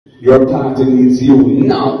Your party needs you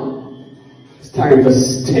now. It's time to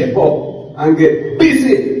step up and get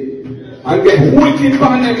busy and get wicked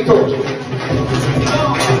on them too.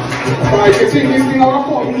 Right, you think this thing will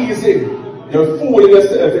come easy? You're fooling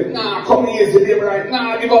yourself. Nah, come easy, baby, right?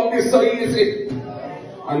 Nah, give up this so easy.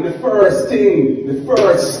 And the first thing, the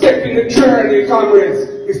first step in the journey, comrades,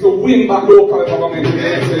 is to win back local government in the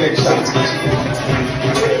next election.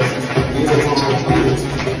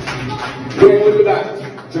 When we do that,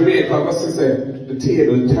 Jamaica, as I said, the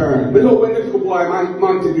table turn. But look, when the little boy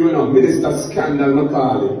mounted, you know, Minister Scandal, no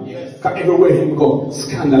call him. Because everywhere him go,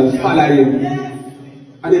 Scandal follow him.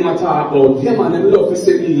 And him a talk about, yeah man, them love to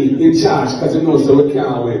see me in charge because they know so we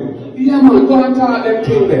can't win. Yeah man, go and talk them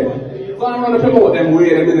thing there. Go and run up about them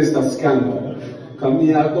way the Minister Scandal. Because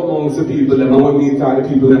me I go amongst the people, them, and when me talk the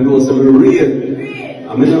people, them know so we're real.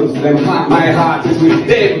 And me know them heart, my heart is with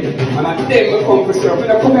them. And at them we come for serve. We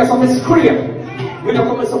don't come here so we scream. We don't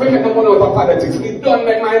come here so we make no money out of politics. We don't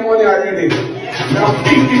make my money already. We are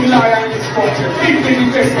big liar in this country, big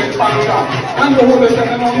investment banker. And the whole of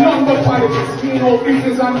them know none but politics. We know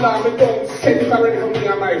business and that. We don't set it already for me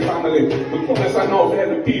and my family. We come here so now to help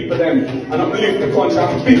the people them. And I'm live the country,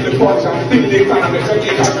 and build the country, and build the economy.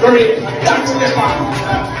 Jamaica great. That's the man.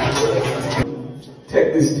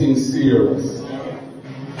 Take this thing serious.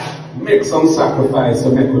 Make some sacrifice to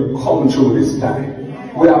make it come through this time.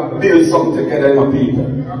 We have built something together in the people.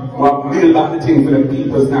 We have built back the thing for the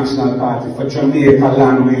People's National Party, for Jamaica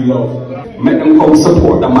land we love. Make them come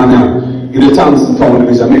support the man in the Thompson Town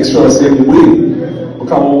Division. Make sure they win.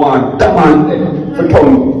 Because we want that man there for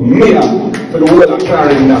come mayor for the whole of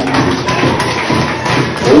Clarendon.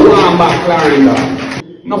 We want back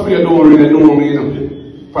Clarendon. Not for you don't really know me, you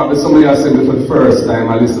know. Probably somebody has said me for the first time,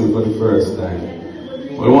 I listened for the first time.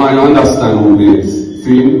 But we want you to understand who he is.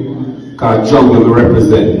 See? Because John will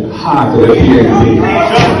represent heart of the PNP.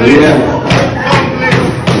 Yeah.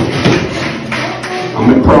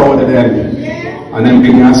 I'm proud of them. And them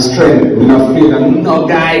give me a strength. We don't feel that no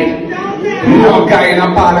guy in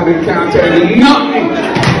a parliament can't tell me nothing.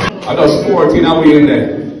 I just 14 away in there.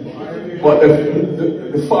 But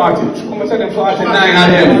the 40, come and say them 49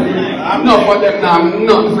 of them. Enough of them now,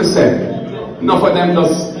 nothing for say. Enough of them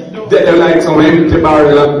just dead like some empty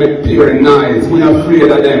barrel and big peering knives. We're not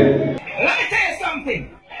afraid of them. Let me tell you something.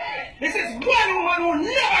 This is one woman who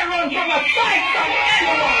never run from a fight from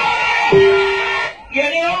anyone. You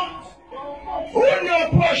know? Who know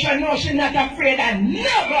Portia knows she's not afraid of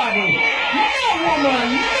nobody. No woman,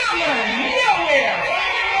 no man, nowhere.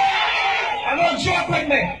 And don't joke with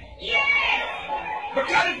me.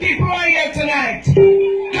 Because the people who are here tonight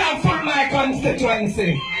can't fool my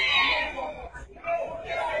constituency.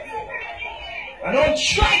 And don't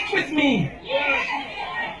strike with me.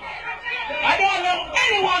 I don't allow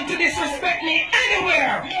anyone to disrespect me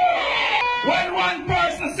anywhere. When one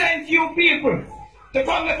person sends few people to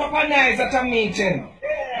come make up a noise at a meeting,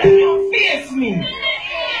 and you face me,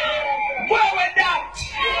 where with that?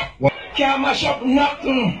 Can't mash up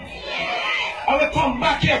nothing. I will come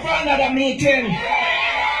back here for another meeting,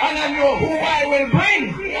 and I know who I will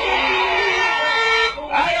bring.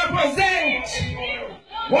 I represent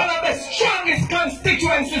one of the strongest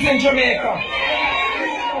constituencies in Jamaica.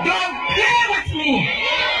 Don't play with me.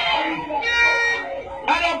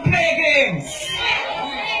 I don't play games.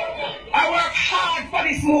 I work hard for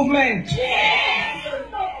this movement.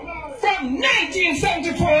 From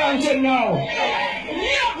 1974 until now.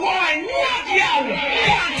 No boy, no girl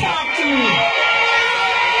can't talk to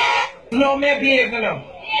me. No, me behave now.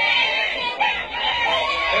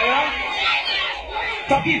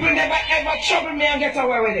 So people never ever trouble me and get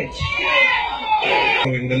away with it.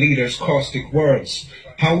 Following the leader's caustic words,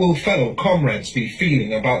 how will fellow comrades be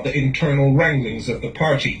feeling about the internal wranglings of the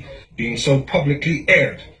party being so publicly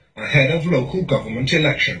aired ahead of local government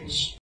elections?